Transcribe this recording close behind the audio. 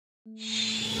Thank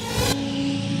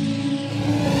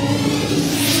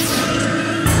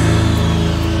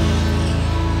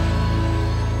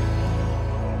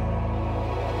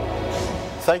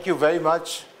you very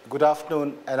much. Good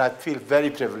afternoon, and I feel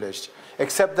very privileged,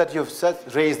 except that you've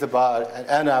raised the bar,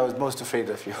 and I was most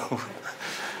afraid of you.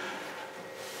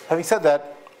 Having said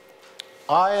that,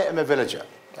 I am a villager.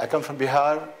 I come from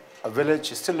Bihar, a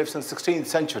village still lives in the 16th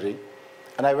century,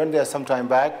 and I went there some time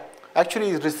back. Actually,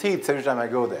 it recedes every time I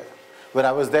go there. When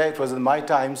I was there, it was in my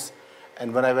times,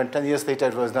 and when I went 10 years later,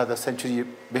 it was another century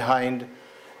behind.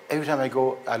 Every time I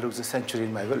go, I lose a century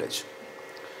in my village.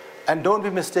 And don't be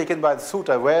mistaken by the suit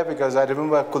I wear, because I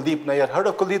remember Kuldeep Nayyar. Heard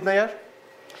of Kuldeep Nayyar?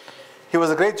 He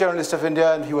was a great journalist of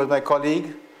India, and he was my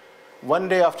colleague. One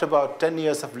day, after about 10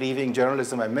 years of leaving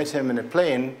journalism, I met him in a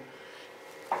plane,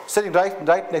 sitting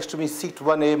right next to me, seat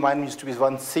 1A, mine used to be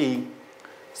 1C.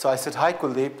 So I said, "Hi,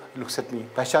 Kuldeep." He looks at me,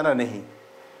 "Pehchana nahi,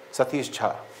 Satish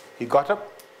Jha." He got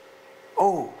up.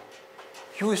 "Oh,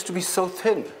 you used to be so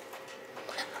thin."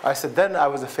 I said, "Then I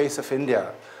was the face of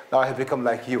India. Now I have become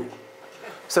like you."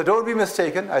 So don't be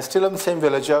mistaken. I still am the same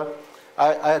villager.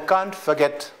 I can't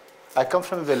forget, I come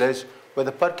from a village where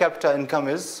the per capita income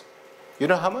is, you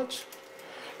know how much?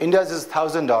 India's is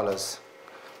 $1,000.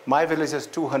 My village is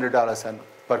 $200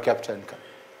 per capita income.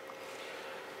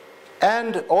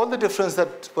 And all the difference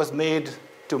that was made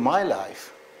to my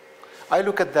life, I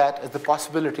look at that as the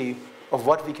possibility of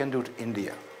what we can do to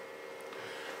India.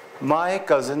 My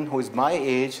cousin, who is my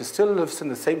age, still lives in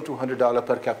the same $200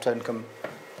 per capita income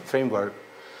framework.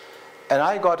 And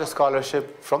I got a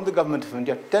scholarship from the government of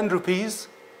India, 10 rupees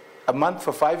a month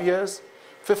for 5 years,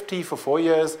 50 for 4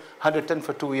 years, 110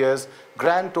 for 2 years,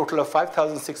 grand total of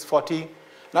 5,640.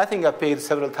 And I think I paid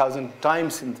several thousand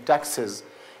times in taxes.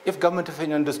 If government of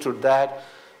India understood that,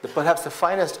 perhaps the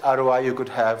finest ROI you could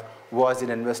have was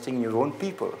in investing in your own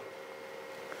people.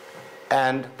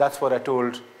 And that's what I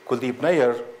told Kuldeep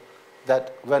Nayyar,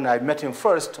 that when I met him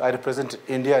first, I represented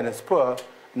India and its poor.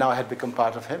 Now I had become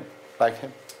part of him, like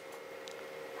him.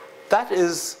 That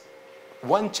is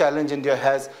one challenge India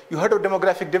has. You heard of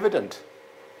demographic dividend.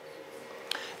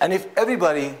 And if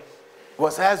everybody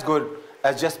was as good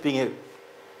as just being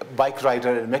a bike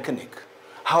rider and mechanic,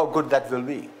 how good that will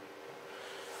be.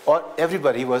 Or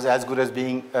everybody was as good as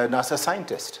being a NASA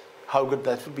scientist, how good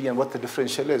that would be and what the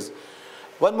differential is.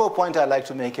 One more point I'd like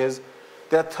to make is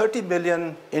there are 30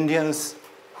 million Indians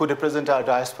who represent our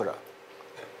diaspora.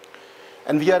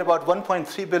 And we are about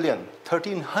 1.3 billion,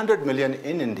 1,300 million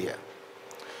in India.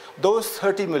 Those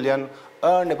 30 million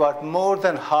earn about more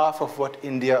than half of what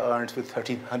India earns with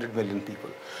 1,300 million people.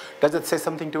 Does it say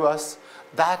something to us?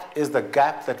 That is the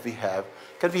gap that we have.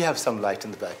 Can we have some light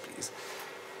in the back, please?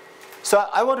 So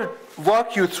I want to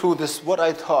walk you through this, what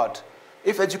I thought.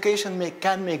 If education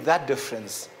can make that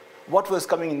difference, what was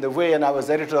coming in the way, and I was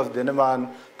editor of the Dinnaman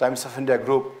Times of India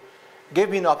group, gave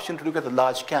me an option to look at the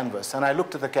large canvas. And I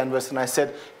looked at the canvas and I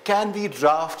said, can we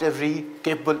draft every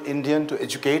capable Indian to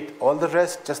educate all the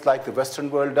rest, just like the Western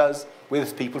world does with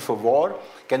its people for war?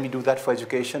 Can we do that for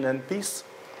education and peace?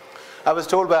 I was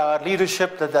told by our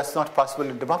leadership that that's not possible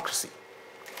in democracy.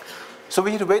 So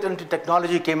we had to wait until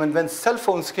technology came, and when cell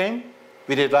phones came,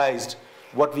 we realized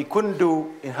what we couldn't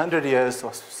do in 100 years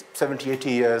or 70, 80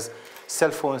 years,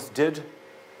 cell phones did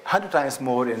 100 times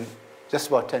more in just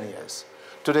about 10 years.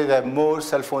 Today, there are more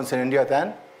cell phones in India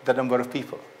than the number of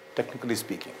people, technically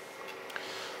speaking.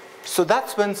 So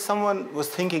that's when someone was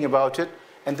thinking about it,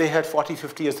 and they had 40,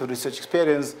 50 years of research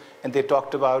experience, and they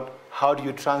talked about how do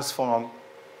you transform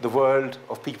the world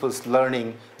of people's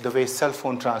learning the way cell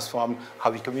phone transformed how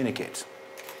we communicate.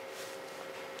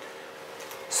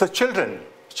 So children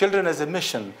as a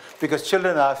mission, because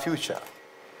children are our future.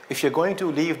 If you're going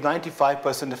to leave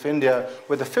 95% of India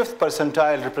where the 5th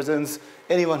percentile represents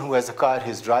anyone who has a car,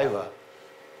 his driver,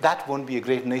 that won't be a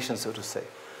great nation, so to say.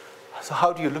 So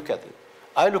how do you look at it?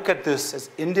 I look at this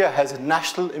as India has a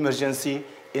national emergency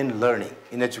in learning,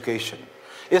 in education.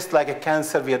 It's like a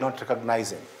cancer we are not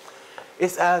recognizing.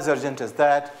 It's as urgent as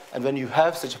that, and when you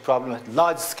have such a problem at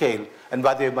large scale, and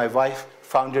by the way, my wife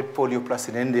founded Polio Plus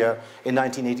in India in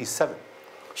 1987.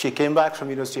 She came back from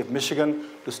University of Michigan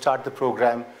to start the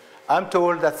program. I'm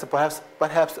told that's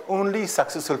perhaps the only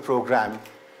successful program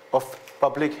of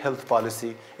public health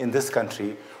policy in this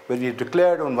country, where we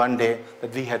declared on one day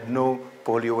that we had no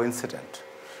polio incident.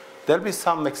 There'll be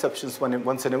some exceptions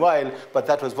once in a while, but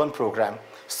that was one program.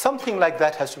 Something like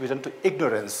that has to be done to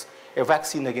ignorance, a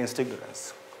vaccine against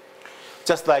ignorance.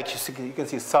 Just like you can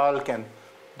see Salk, and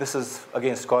this is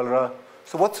against cholera.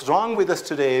 So what's wrong with us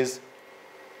today is,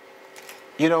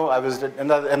 you know, I was at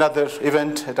another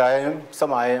event at IIM, some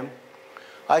IIM.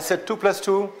 I said 2 +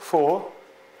 2, 4.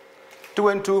 2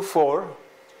 and 2, 4.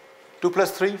 2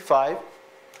 plus 3, 5.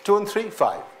 2 and 3,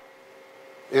 5.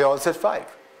 They all said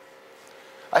 5.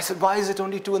 I said, why is it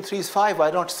only 2 and 3 is 5?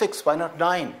 Why not 6? Why not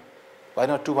 9? Why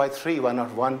not 2 by 3? Why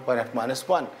not 1? Why not minus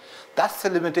 1? That's the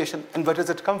limitation. And where does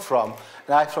it come from?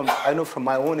 And I know from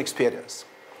my own experience.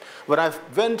 When I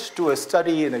went to a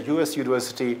study in a US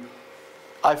university,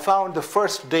 I found the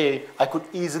first day I could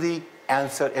easily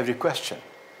answer every question.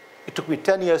 It took me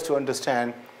 10 years to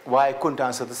understand why I couldn't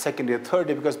answer the second day or third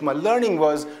day, because my learning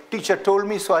was, teacher told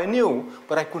me, so I knew,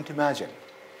 but I couldn't imagine.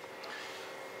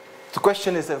 The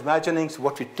question is imagining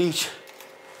what we teach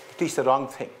the wrong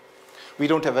thing. We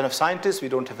don't have enough scientists, we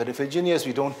don't have enough engineers,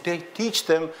 we don't teach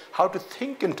them how to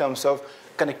think in terms of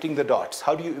connecting the dots.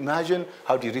 How do you imagine?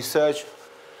 How do you research?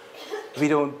 We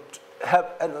don't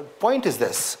have, and the point is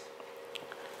this,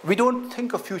 we don't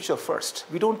think of future first.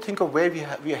 We don't think of where we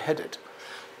are headed.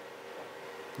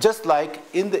 Just like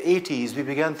in the 80s, we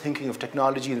began thinking of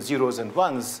technology in zeros and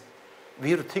ones, we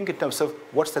have to think in terms of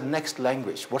what's the next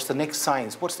language, what's the next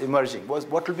science, what's emerging,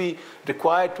 what will be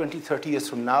required 20, 30 years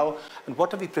from now, and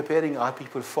what are we preparing our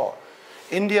people for?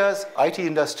 India's IT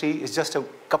industry is just a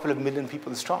couple of million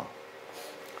people strong.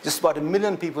 Just about 1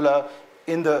 million people are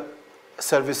in the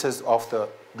services of the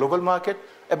global market.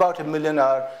 About 1 million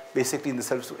are basically in the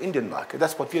service of the Indian market.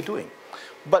 That's what we are doing.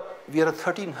 But we are a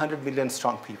 1,300 million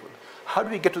strong people. How do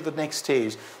we get to the next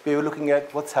stage where we're looking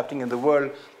at what's happening in the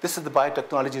world? This is the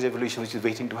biotechnology revolution which is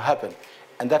waiting to happen.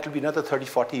 And that will be another 30,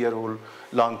 40-year-old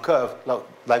long curve.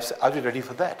 Are we ready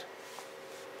for that?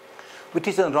 We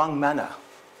teach in the wrong manner.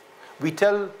 We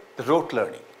tell the rote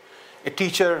learning. A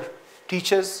teacher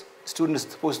teaches, student is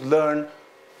supposed to learn,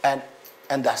 and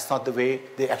that's not the way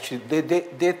they actually,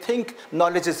 they think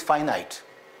knowledge is finite.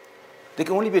 They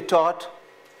can only be taught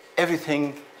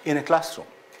everything in a classroom.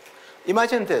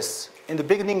 Imagine this. In the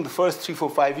beginning, the first 3, 4,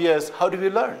 5 years, how do we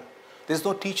learn? There's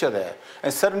no teacher there.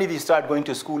 And suddenly we start going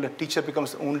to school and teacher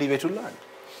becomes the only way to learn.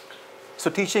 So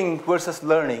teaching versus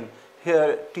learning,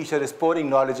 here teacher is pouring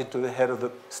knowledge into the head of the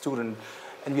student.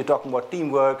 And we're talking about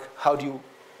teamwork. How do you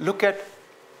look at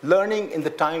learning in the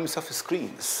times of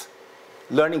screens?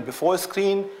 Learning before a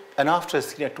screen and after a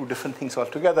screen are two different things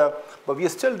altogether. But we are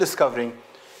still discovering,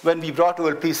 when we brought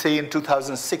OLPC in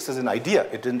 2006 as an idea,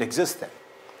 it didn't exist then.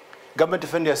 Government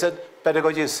of India said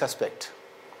pedagogy is suspect.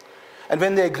 And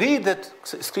when they agreed that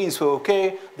screens were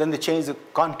okay, then they changed the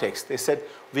context. They said,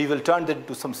 we will turn that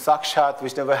into some sakshat,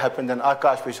 which never happened, and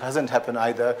akash, which hasn't happened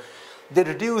either. They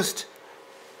reduced,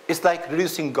 it's like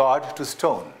reducing God to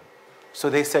stone. So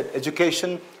they said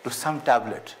education to some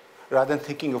tablet, rather than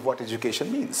thinking of what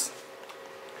education means.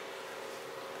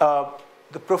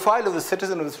 The profile of the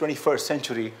citizen of the 21st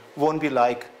century won't be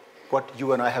like what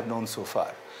you and I have known so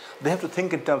far. They have to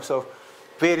think in terms of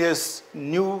various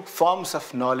new forms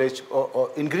of knowledge or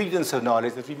ingredients of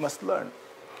knowledge that we must learn.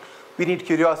 We need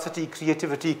curiosity,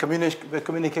 creativity,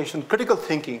 communication. Critical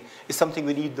thinking is something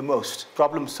we need the most.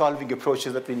 Problem-solving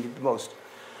approaches that we need the most.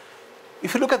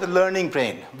 If you look at the learning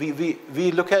brain,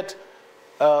 we look at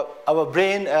our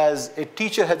brain as a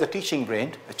teacher has a teaching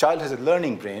brain, a child has a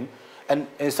learning brain, and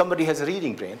somebody has a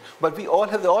reading brain. But we all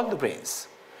have all the brains.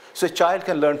 So a child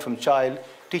can learn from child,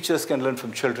 teachers can learn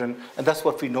from children, and that's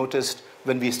what we noticed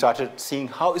when we started seeing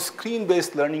how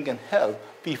screen-based learning can help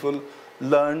people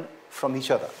learn from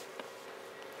each other.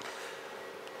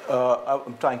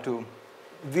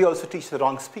 We also teach the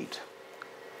wrong speed.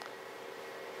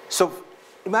 So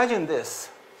imagine this.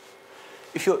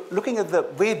 If you're looking at the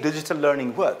way digital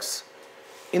learning works,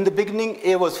 in the beginning,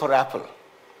 A was for apple.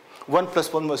 1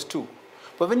 plus 1 was 2.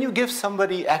 But when you give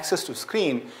somebody access to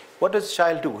screen, what does the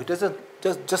child do? He just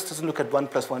doesn't look at 1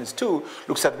 plus 1 is 2,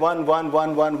 looks at 1, 1,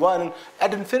 1, 1, 1,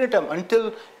 ad infinitum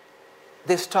until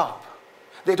they stop.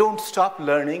 They don't stop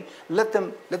learning. Let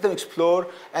them explore,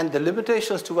 and the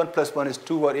limitations to 1 plus 1 is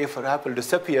 2 or A for apple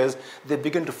disappears. They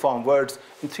begin to form words.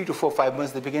 In 3 to 4, 5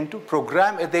 months, they begin to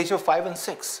program at the age of 5 and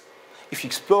 6. If you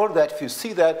explore that, if you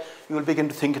see that, you will begin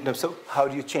to think in terms of how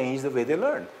do you change the way they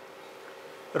learn.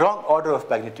 Wrong order of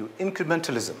magnitude,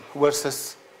 incrementalism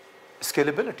versus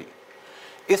scalability.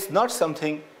 It's not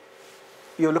something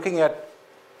you're looking at.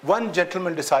 One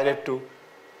gentleman decided to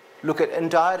look at an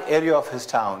entire area of his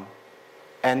town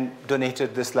and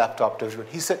donated this laptop to everyone.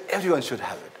 He said everyone should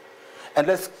have it. And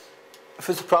if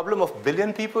it's a problem of 1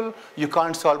 billion people, you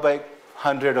can't solve by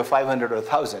 100 or 500 or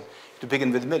 1,000. To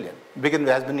begin with 1 million. Begin with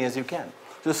as many as you can.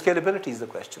 So scalability is the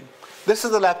question. This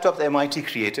is the laptop that MIT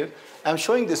created. I'm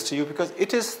showing this to you because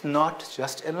it is not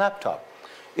just a laptop.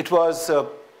 It was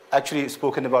actually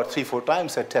spoken about 3, 4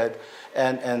 times at TED,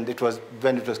 and it was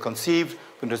when it was conceived,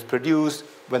 when it was produced,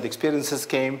 when the experiences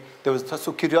came, there was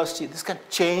also curiosity. This can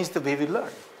change the way we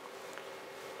learn.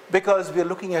 Because we are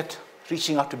looking at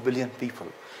reaching out to 1 billion people.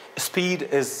 Speed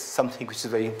is something which is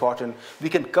very important. We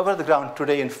can cover the ground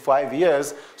today in 5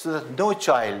 years so that no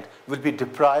child will be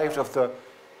deprived of the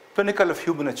pinnacle of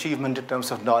human achievement in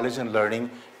terms of knowledge and learning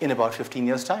in about 15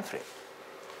 years time frame.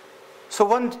 So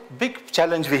one big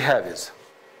challenge we have is,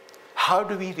 how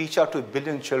do we reach out to 1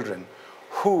 billion children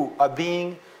who are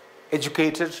being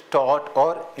educated, taught,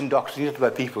 or indoctrinated by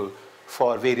people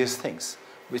for various things,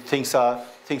 which things are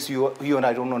things you and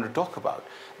I don't want to talk about.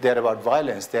 They're about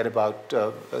violence. They're about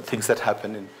things that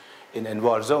happen in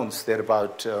war zones. They're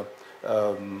about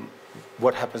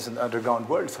what happens in the underground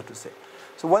world, so to say.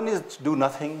 So one is to do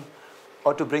nothing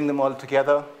or to bring them all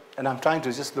together. And I'm trying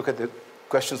to just look at the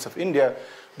questions of India.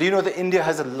 Do you know that India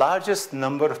has the largest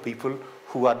number of people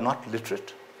who are not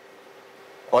literate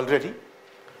already?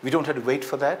 We don't have to wait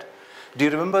for that. Do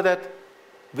you remember that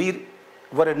we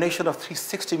were a nation of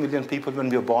 360 million people when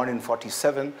we were born in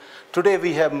 47? Today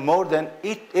we have more than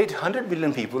 800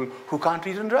 million people who can't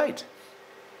read and write.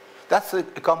 That's the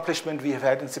accomplishment we have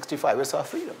had in 65 years of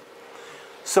freedom.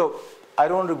 So I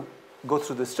don't want to go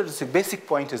through the statistic. Basic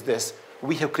point is this: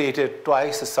 we have created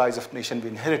twice the size of nation we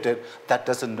inherited that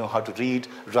doesn't know how to read,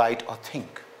 write, or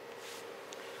think.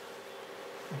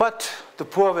 But the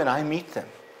poor, when I meet them,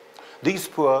 these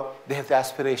poor, they have the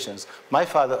aspirations. My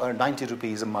father earned 90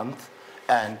 rupees a month,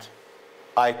 and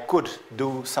I could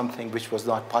do something which was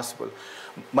not possible.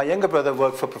 My younger brother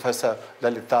worked for Professor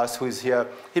Lalit Das, who is here.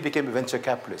 He became a venture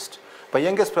capitalist. My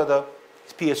youngest brother,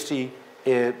 his PhD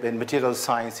in material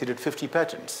science, he did 50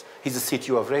 patents. He's the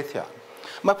CTO of Raytheon.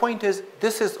 My point is,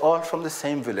 this is all from the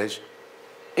same village.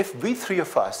 If we three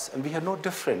of us, and we are no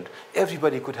different,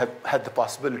 everybody could have had the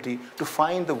possibility to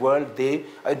find the world they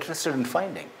are interested in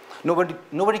finding.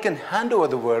 Nobody can hand over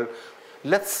the world.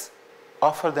 Let's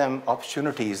offer them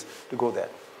opportunities to go there.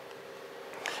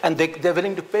 And they're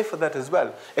willing to pay for that as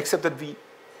well, except that we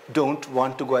don't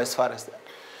want to go as far as that.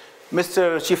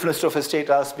 Mr. Chief Minister of State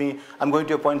asked me, I'm going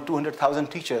to appoint 200,000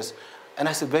 teachers. And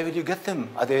I said, where will you get them?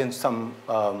 Are they in some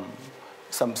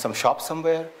shop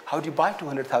somewhere? How do you buy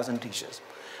 200,000 teachers?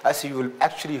 I said, you will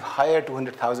actually hire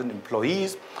 200,000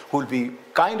 employees who will be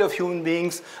kind of human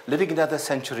beings living in another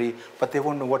century, but they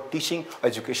won't know what teaching or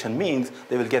education means.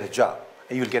 They will get a job,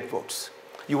 and you will get votes.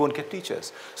 You won't get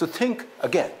teachers. So think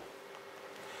again.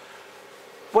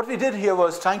 What we did here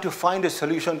was trying to find a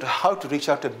solution to how to reach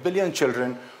out to 1 billion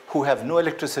children who have no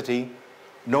electricity,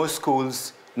 no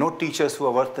schools, no teachers who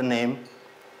are worth the name.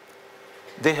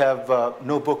 They have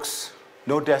no books,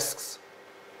 no desks,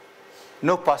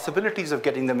 no possibilities of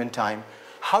getting them in time.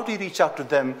 How do you reach out to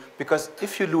them? Because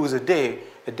if you lose a day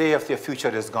of their future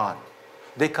is gone.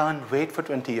 They can't wait for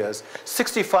 20 years.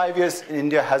 65 years in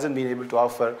India hasn't been able to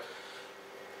offer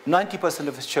 90%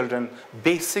 of its children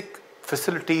basic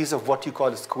facilities of what you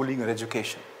call schooling or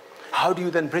education. How do you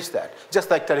then bridge that?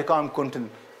 Just like telecom couldn't in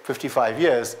 55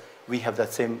 years, we have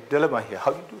that same dilemma here.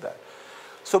 How do you do that?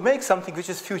 So make something which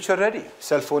is future ready.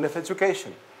 Cell phone of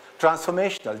education.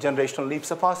 Transformational, generational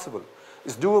leaps are possible.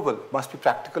 It's doable, must be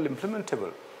practical,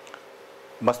 implementable,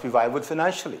 must be viable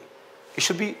financially. It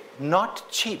should be not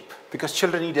cheap, because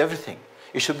children need everything.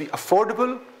 It should be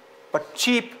affordable, but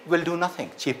cheap will do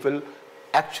nothing. Cheap will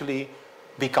actually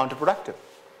be counterproductive.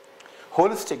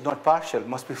 Holistic, not partial,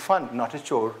 must be fun, not a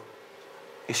chore.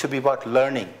 It should be about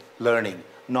learning,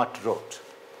 not rote.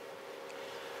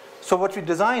 So what we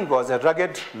designed was a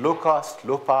rugged, low-cost,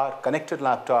 low-power, connected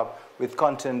laptop with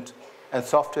content and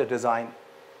software design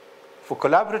for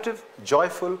collaborative,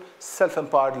 joyful,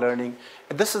 self-empowered learning.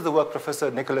 And this is the work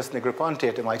Professor Nicholas Negroponte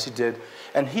at MIT did,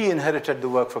 and he inherited the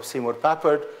work from Seymour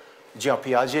Papert, Jean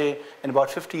Piaget, and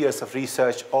about 50 years of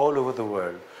research all over the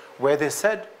world, where they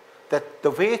said that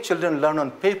the way children learn on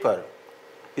paper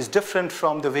is different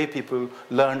from the way people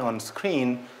learn on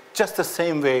screen, just the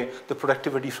same way the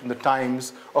productivity from the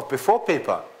times of before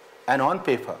paper and on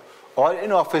paper, or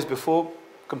in office before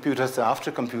computers and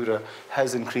after computer,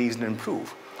 has increased and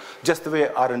improved. Just the way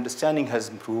our understanding has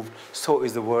improved, so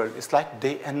is the world. It's like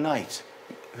day and night.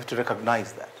 We have to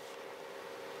recognize that.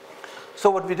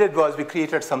 So what we did was we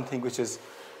created something which is,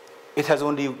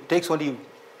 takes only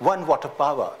 1 watt of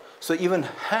power. So even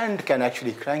hand can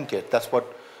actually crank it. That's what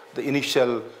the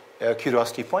initial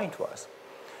curiosity point was.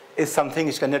 It's something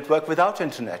which can network without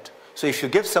internet. So if you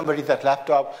give somebody that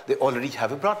laptop, they already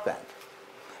have a broadband.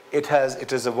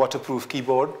 It is a waterproof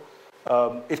keyboard.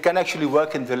 It can actually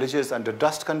work in villages under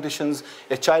dust conditions.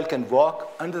 A child can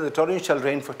walk under the torrential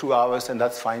rain for 2 hours, and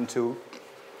that's fine too.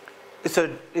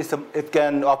 It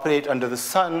can operate under the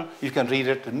sun. You can read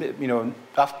it,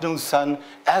 afternoon sun,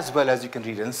 as well as you can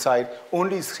read inside.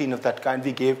 Only screen of that kind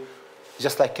we gave,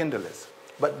 just like Kindle is.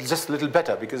 but just a little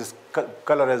better because it's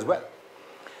color as well.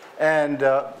 And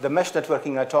the mesh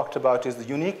networking I talked about is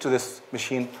unique to this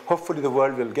machine. Hopefully the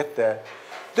world will get there.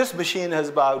 This machine has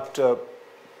about a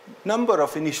number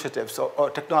of initiatives or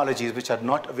technologies which are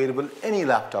not available in any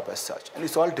laptop as such. And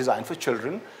it's all designed for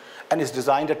children, and it's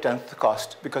designed at 10th the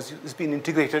cost because it's been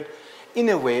integrated in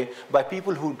a way by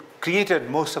people who created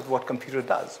most of what computer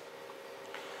does.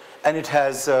 And it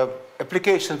has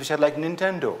applications which are like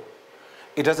Nintendo.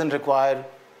 It doesn't require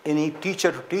any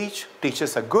teacher to teach.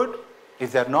 Teachers are good.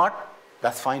 If they're not,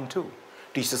 that's fine too.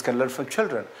 Teachers can learn from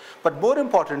children. But more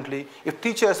importantly, if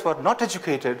teachers were not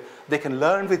educated, they can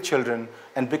learn with children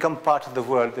and become part of the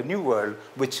world, the new world,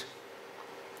 which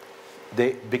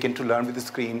they begin to learn with the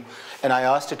screen. And I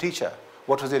asked a teacher,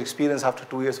 what was your experience after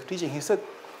 2 years of teaching? He said,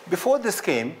 before this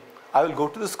came, I will go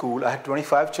to the school. I had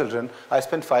 25 children. I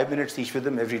spent 5 minutes each with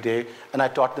them every day, and I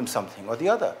taught them something or the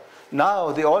other.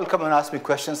 Now they all come and ask me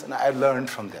questions, and I learned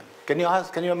from them. Can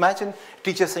you imagine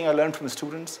teachers saying I learned from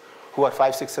students who are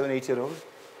 5, 6, 7, 8-year-old?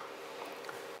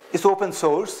 It's open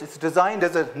source. It's designed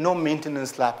as a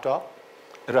no-maintenance laptop,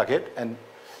 rugged, and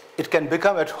it can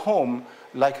become at home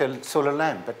like a solar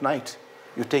lamp at night.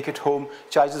 You take it home,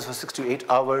 charges for 6 to 8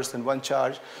 hours in one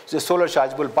charge. It's solar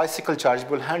chargeable, bicycle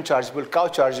chargeable, hand chargeable, cow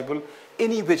chargeable,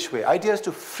 any which way. Idea is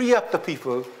to free up the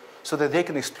people so that they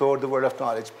can explore the world of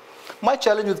knowledge. My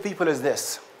challenge with people is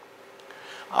this.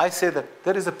 I say that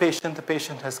there is a patient, the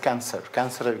patient has cancer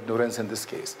of ignorance in this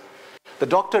case. The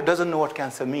doctor doesn't know what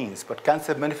cancer means, but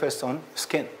cancer manifests on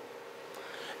skin.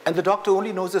 And the doctor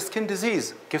only knows the skin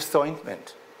disease, gives the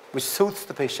ointment, which soothes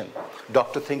the patient.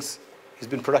 Doctor thinks he's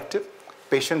been productive.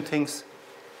 Patient thinks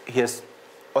he has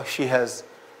or she has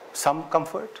some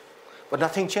comfort, but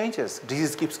nothing changes.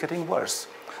 Disease keeps getting worse.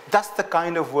 That's the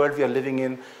kind of world we are living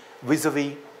in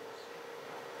vis-a-vis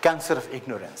cancer of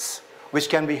ignorance, which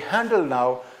can be handled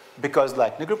now because,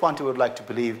 like Negroponte would like to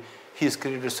believe, he's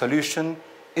created a solution.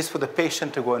 Is for the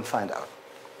patient to go and find out.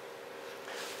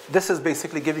 This is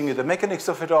basically giving you the mechanics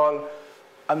of it all.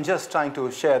 I'm just trying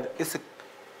to share.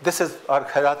 This is our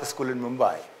Khairata school in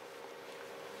Mumbai.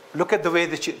 Look at the way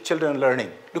the children are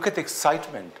learning. Look at the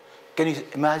excitement. Can you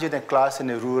imagine a class in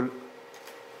a rural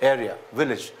area,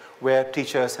 village, where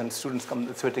teachers and students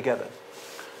come together?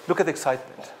 Look at the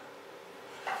excitement.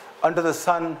 Under the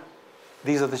sun,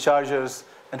 these are the chargers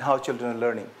and how children are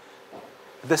learning.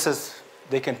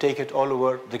 They can take it all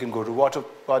over. They can go to water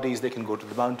bodies. They can go to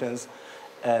the mountains.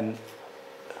 And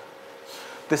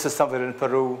this is somewhere in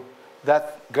Peru.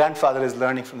 That grandfather is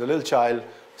learning from the little child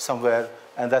somewhere,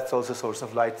 and that's also a source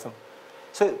of light.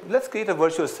 So let's create a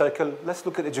virtuous circle. Let's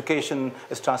look at education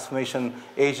as transformation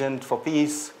agent for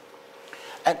peace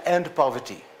and end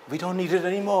poverty. We don't need it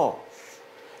anymore.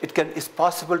 It's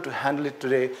possible to handle it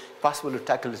today, possible to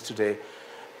tackle it today.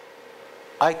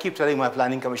 I keep telling my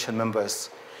planning commission members,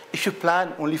 if you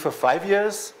plan only for 5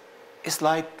 years, it's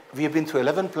like we have been through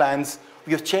 11 plans.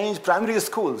 We have changed primary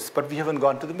schools, but we haven't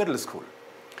gone to the middle school.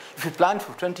 If you plan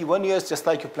for 21 years, just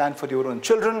like you plan for your own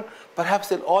children, perhaps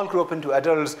they'll all grow up into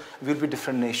adults. We'll be a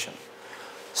different nation.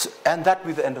 And that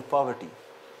will be the end of poverty,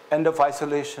 end of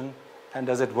isolation. And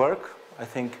does it work? I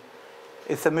think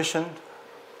it's a mission.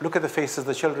 Look at the faces of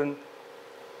the children.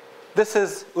 This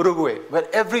is Uruguay,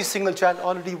 where every single child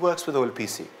already works with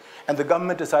OLPC. And the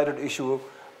government decided to issue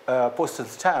a postal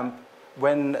stamp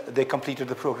when they completed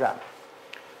the program.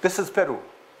 This is Peru.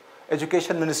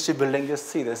 Education Ministry building, just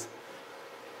see this.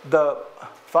 The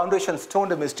foundation stone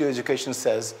the Ministry of Education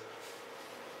says,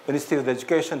 Ministry of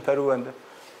Education, Peru, and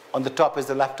on the top is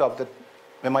the laptop that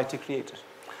MIT created.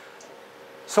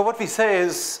 So what we say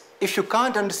is, if you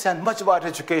can't understand much about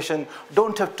education,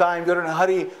 don't have time, you're in a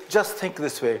hurry, just think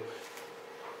this way.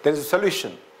 There's a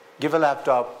solution. Give a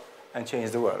laptop and change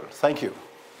the world. Thank you.